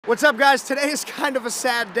What's up, guys? Today is kind of a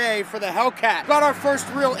sad day for the Hellcat. Got our first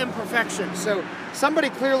real imperfection. So somebody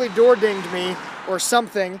clearly door dinged me or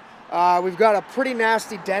something. We've got a pretty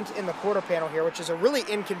nasty dent in the quarter panel here, which is a really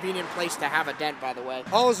inconvenient place to have a dent, by the way.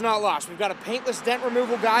 All is not lost. We've got a paintless dent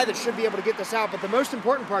removal guy that should be able to get this out, but the most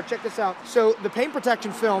important part, check this out. So the paint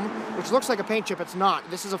protection film, which looks like a paint chip, it's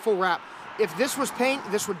not. This is a full wrap. If this was paint,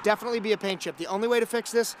 this would definitely be a paint chip. The only way to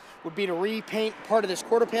fix this would be to repaint part of this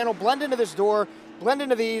quarter panel, blend into this door, blend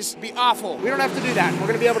into these. It'd be awful. We don't have to do that. We're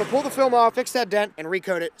gonna be able to pull the film off, fix that dent, and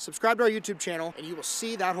recoat it. Subscribe to our YouTube channel, and you will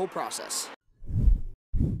see that whole process.